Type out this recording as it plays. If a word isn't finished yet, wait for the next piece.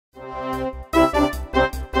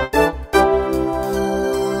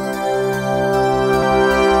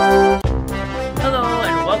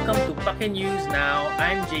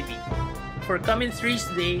Come in Threes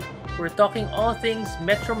today, we're talking all things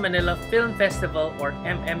Metro Manila Film Festival or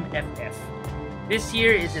MMFF. This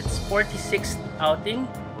year is its 46th outing,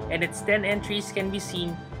 and its 10 entries can be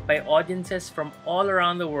seen by audiences from all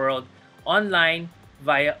around the world online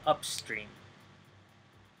via Upstream.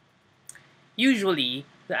 Usually,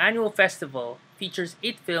 the annual festival features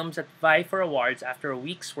 8 films that vie for awards after a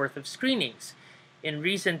week's worth of screenings. In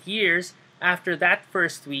recent years, after that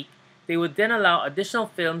first week, they would then allow additional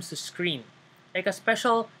films to screen, like a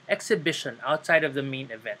special exhibition outside of the main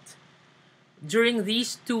event. During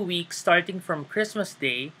these 2 weeks starting from Christmas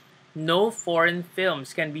Day, no foreign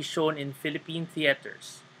films can be shown in Philippine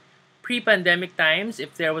theaters. Pre-pandemic times,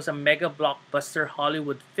 if there was a mega blockbuster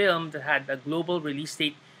Hollywood film that had a global release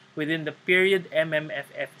date within the period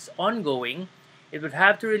MMFF is ongoing, it would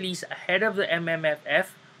have to release ahead of the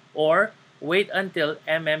MMFF or wait until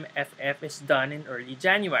MMFF is done in early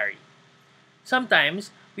January.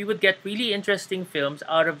 Sometimes, we would get really interesting films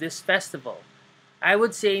out of this festival. I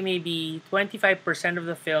would say maybe 25% of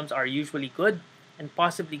the films are usually good and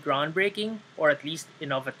possibly groundbreaking or at least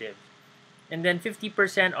innovative. And then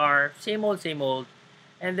 50% are same old,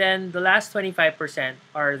 and then the last 25%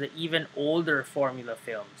 are the even older formula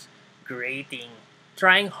films, grating,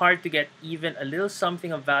 trying hard to get even a little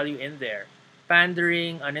something of value in there,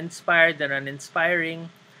 pandering, uninspired and uninspiring,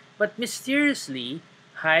 but mysteriously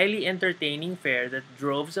highly entertaining fare that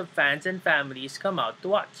droves of fans and families come out to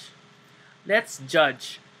watch. Let's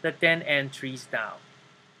judge the 10 entries now.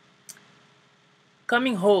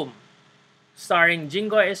 Coming Home, starring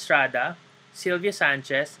Jingoy Estrada, Sylvia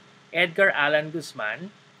Sanchez, Edgar Allan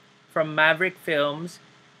Guzman, from Maverick Films,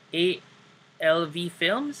 ALV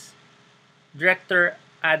Films, director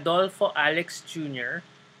Adolfo Alex Jr.,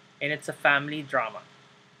 and it's a family drama.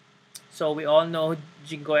 So we all know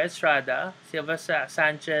Jingoy Estrada, Sylvia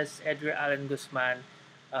Sanchez, Edgar Allan Guzman,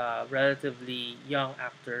 relatively young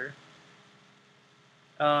actor.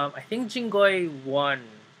 I think Jingoy won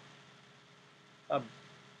a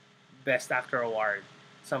Best Actor award,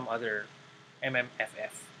 some other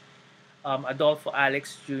MMFF. Adolfo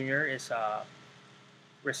Alex Jr. is a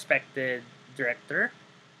respected director.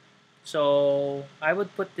 So I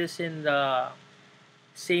would put this in the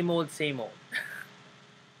same old.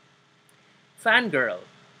 Fangirl,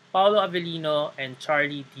 Paolo Avellino and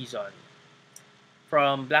Charlie Dizon,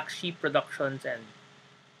 from Black Sheep Productions and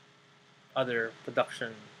other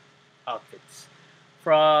production outfits.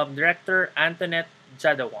 From director Antoinette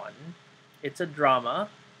Jadawan, it's a drama.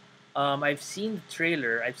 I've seen the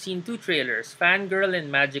trailer. I've seen 2 trailers, Fangirl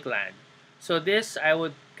and Magic Land. So this I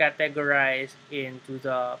would categorize into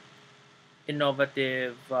the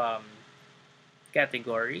innovative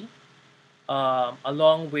category,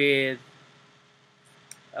 along with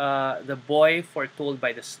The Boy Foretold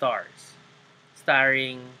by the Stars,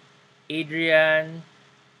 starring Adrian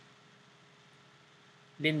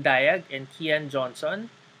Lindayag and Kian Johnson,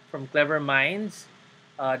 from Clever Minds,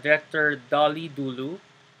 director Dolly Dulu,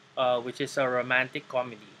 which is a romantic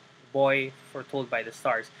comedy, Boy Foretold by the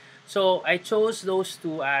Stars. So I chose those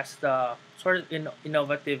 2 as the sort of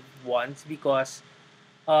innovative ones because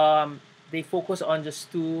they focus on just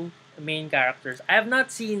 2 main characters. I have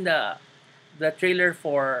not seen the trailer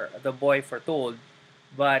for The Boy Foretold,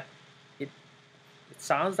 but it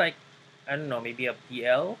sounds like, I don't know, maybe a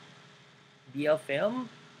BL film.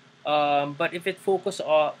 But if it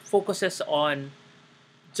focuses on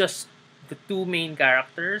just the 2 main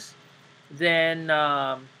characters, then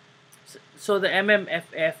so the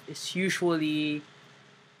MMFF is usually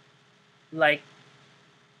like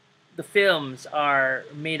the films are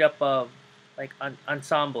made up of like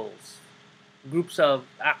ensembles, groups of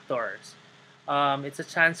actors. It's a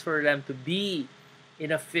chance for them to be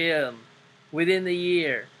in a film within the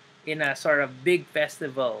year in a sort of big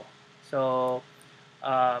festival. So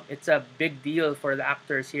it's a big deal for the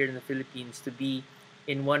actors here in the Philippines to be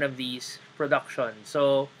in one of these productions.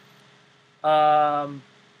 So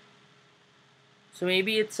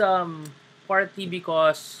maybe it's partly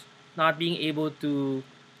because not being able to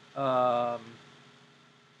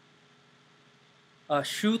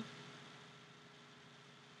shoot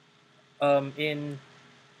in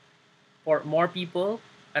for more people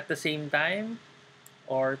at the same time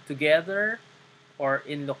or together or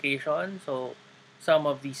in location. So some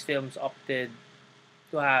of these films opted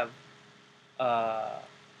to have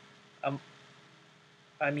to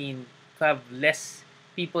have less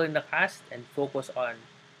people in the cast and focus on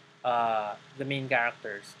the main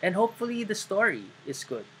characters. And hopefully the story is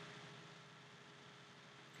good.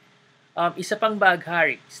 Isa Pang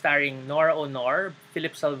Baghari, starring Nora Honor,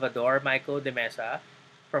 Philip Salvador, Michael De Mesa,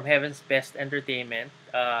 from Heaven's Best Entertainment,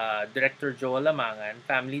 director Joel Lamangan,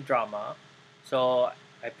 family drama. So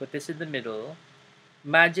I put this in the middle.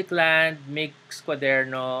 Magic Land, Mix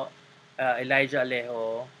Cuaderno, Elijah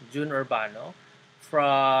Alejo, June Urbano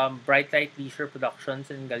from Bright Light Leisure Productions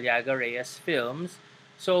and Galiaga Reyes Films.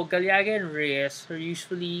 So Galiaga and Reyes are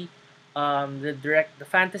usually the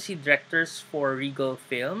fantasy directors for Regal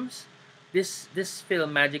Films. This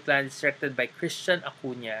film Magic Land is directed by Christian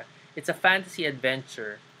Acuna. It's a fantasy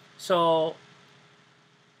adventure. So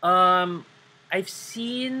um I've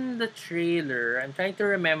seen the trailer. I'm trying to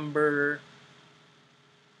remember.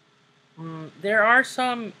 There are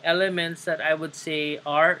some elements that I would say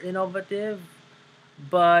are innovative,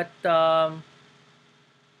 but I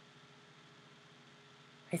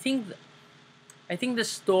think I think the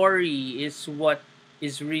story is what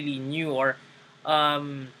is really new, or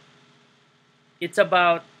um, it's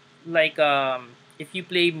about like if you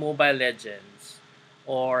play Mobile Legends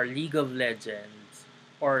or League of Legends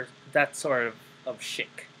or that sort of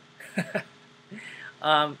chic.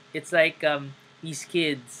 It's like these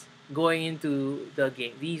kids going into the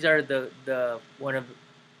game. These are the one of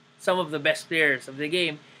some of the best players of the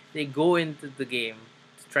game. They go into the game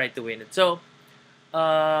to try to win it. So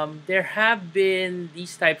there have been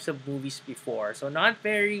these types of movies before. So not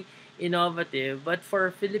very innovative, but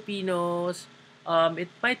for Filipinos, it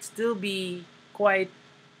might still be quite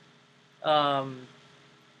um,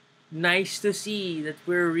 nice to see that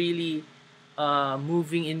we're really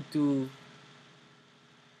moving into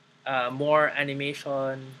more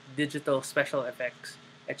animation, digital special effects,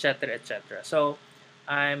 etc., etc. So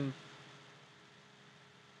I'm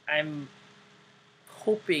I'm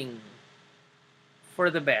hoping for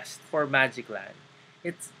the best for Magic Land.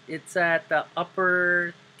 It's at the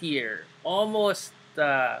upper tier, almost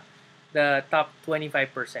the top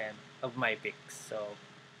 25% of my picks. So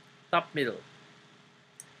top middle.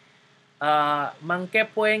 Mang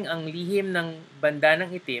Kepweng ang lihim ng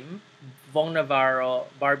bandanang itim, Vong Navarro,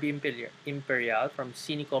 Barbie Imperial from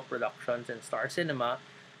Cynico Productions and Star Cinema,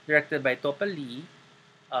 directed by Topa Lee.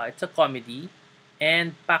 It's a comedy.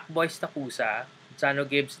 And Pacboys Takusa, Jano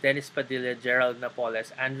Gibbs, Dennis Padilla, Gerald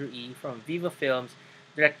Napoles, Andrew E. from Viva Films,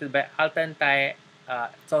 directed by Altan Tai.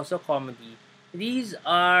 It's also comedy. These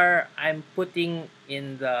are, I'm putting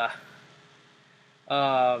in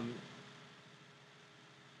um,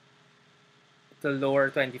 the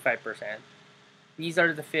lower 25%. These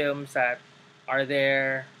are the films that are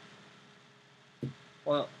there.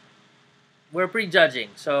 Well, we're prejudging,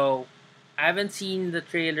 so I haven't seen the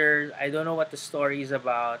trailer. I don't know what the story is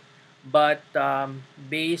about, but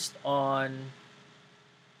based on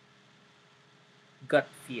gut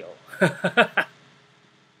feel,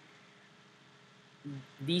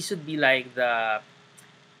 these would be like the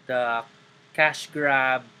cash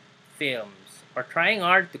grab films, or trying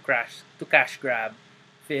hard to cash grab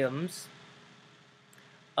films.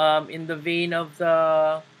 In the vein of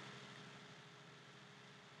the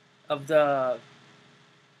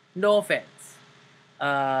no offense,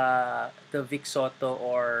 the Vic Soto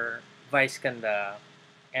or Vice Ganda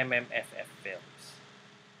MMFF films.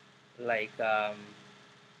 Like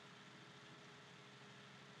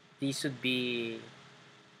these would be,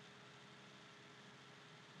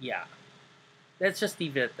 yeah. Let's just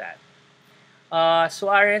leave it at that.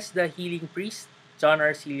 Suarez, the Healing Priest, John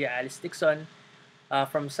Arcelia, Alice Dixon,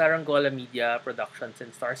 from Sarangola Media Productions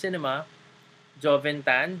and Star Cinema. Joven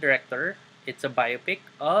Tan, director. It's a biopic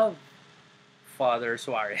of Father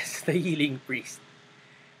Suarez, the Healing Priest.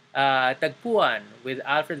 Tagpuan with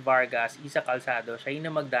Alfred Vargas, Isa Calzado, Shaina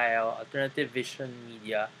Magdayo, Alternative Vision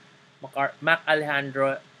Media, Mac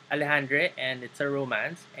Alejandre, and It's a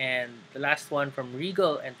Romance. And the last one from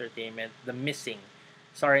Regal Entertainment, The Missing,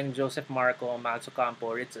 starring Joseph Marco, Malso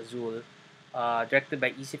Campo, Ritz Azul, directed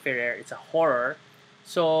by Isi Ferrer. It's a horror.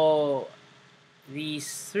 So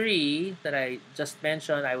these three that I just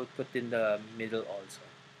mentioned, I would put in the middle also,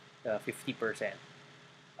 the 50%.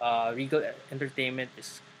 Regal Entertainment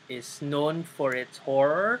is known for its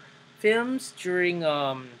horror films during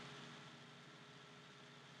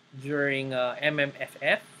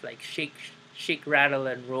MMFF, like Shake Rattle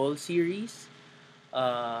and Roll series.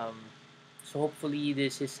 So hopefully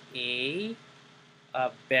this is a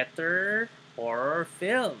better horror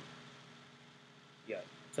film. Yeah.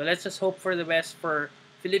 So let's just hope for the best for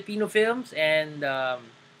Filipino films, and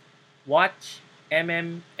watch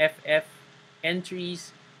MMFF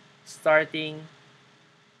entries starting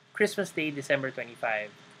Christmas Day, December 25,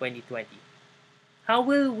 2020. How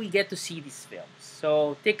will we get to see these films?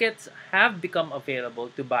 So tickets have become available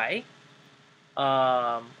to buy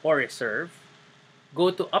or reserve.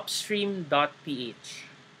 Go to upstream.ph.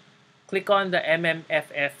 Click on the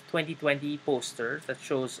MMFF 2020 poster that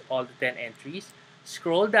shows all the 10 entries.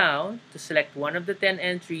 Scroll down to select one of the 10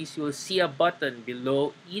 entries. You will see a button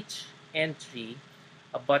below each entry,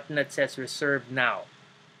 a button that says Reserve Now.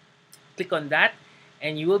 Click on that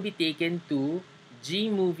and you will be taken to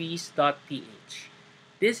gmovies.ph.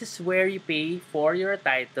 This is where you pay for your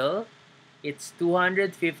title. It's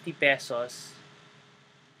 250 pesos.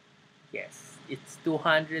 Yes, it's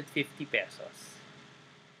 250 pesos.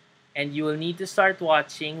 And you will need to start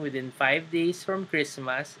watching within 5 days from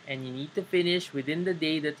Christmas, and you need to finish within the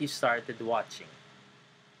day that you started watching.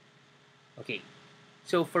 Okay,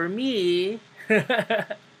 so for me,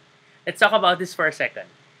 let's talk about this for a second.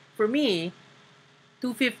 For me,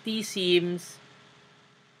 250 seems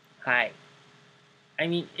high. I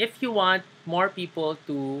mean, if you want more people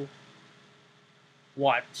to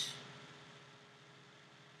watch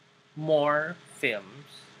more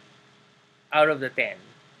films out of the 10,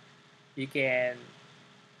 you can,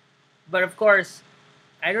 but of course,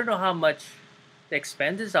 I don't know how much the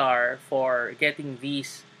expenses are for getting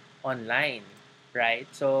these online, right?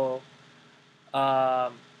 So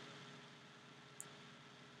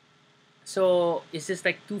is this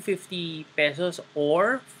like 250 pesos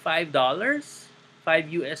or $5,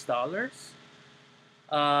 $5 US?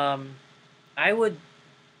 I would,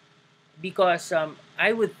 because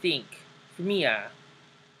I would think, for me, a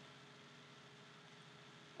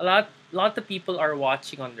lot of people are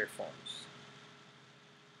watching on their phones.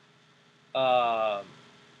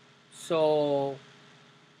 So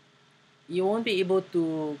you won't be able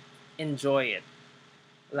to enjoy it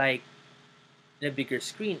like in a bigger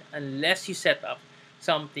screen unless you set up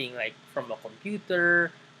something like from a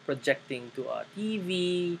computer, projecting to a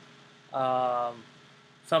TV,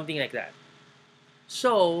 something like that.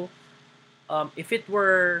 So if it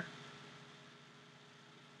were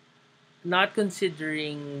not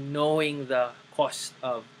considering knowing the cost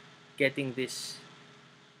of getting this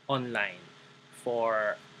online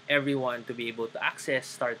for everyone to be able to access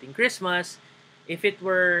starting Christmas, if it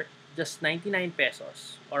were just 99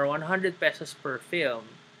 pesos or 100 pesos per film,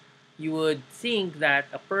 you would think that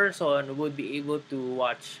a person would be able to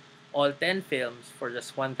watch all 10 films for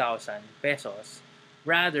just 1,000 pesos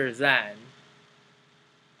rather than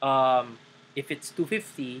if it's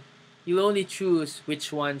 250, you'll only choose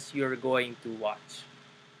which ones you're going to watch.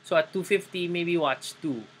 So at 250, maybe watch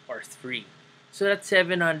 2 or 3. So that's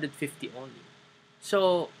 750 only.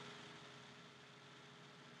 So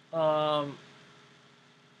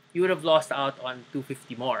you would have lost out on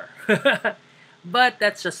 250 more. But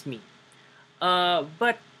that's just me.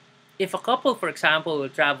 But if a couple, for example, will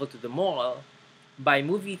travel to the mall, buy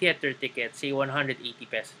movie theater tickets, say 180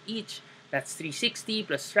 pesos each, that's 360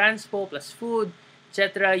 plus transpo plus food,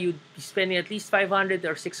 etc., you'd be spending at least 500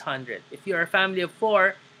 or 600. If you're a family of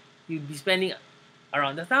 4, you'd be spending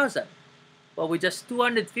around 1,000. But with just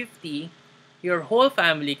 250, your whole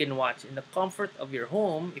family can watch in the comfort of your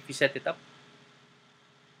home if you set it up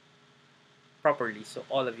properly so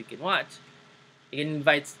all of you can watch. You can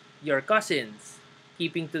invite your cousins,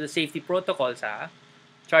 keeping to the safety protocols,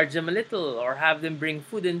 charge them a little or have them bring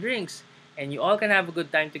food and drinks, and you all can have a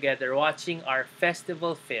good time together watching our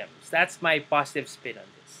festival films. That's my positive spin on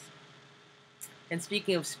this. And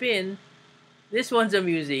speaking of spin, this one's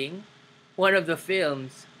amusing. One of the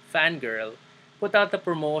films, Fangirl, put out a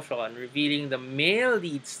promotion revealing the male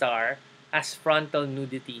lead star as frontal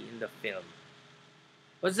nudity in the film.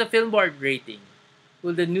 What's the film board rating?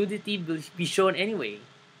 Will the nudity be shown anyway?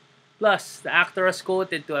 Plus, the actor was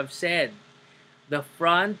quoted to have said, the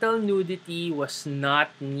frontal nudity was not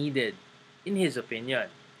needed, in his opinion.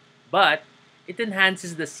 But, it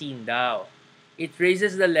enhances the scene daw. It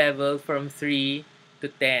raises the level from 3 to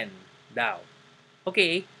 10 daw.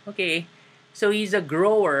 Okay. So he's a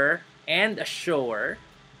grower and a shower.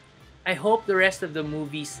 I hope the rest of the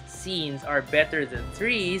movie's scenes are better than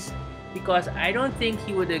THREES, because I don't think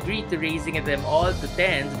he would agree to raising them all to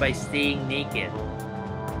 10s by staying naked.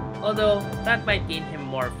 Although, that might gain him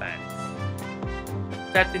more fans.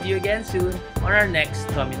 Chat with you again soon on our next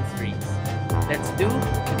Coming THREES. Let's do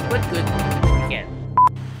what good we can.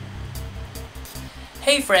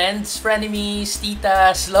 Hey friends, frenemies,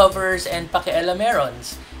 titas, lovers, and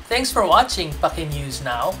pakialamerons. Thanks for watching Paki News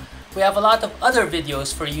Now. We have a lot of other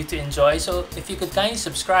videos for you to enjoy, so if you could kindly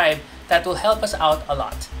subscribe, that will help us out a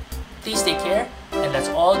lot. Please take care, and let's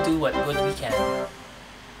all do what good we can.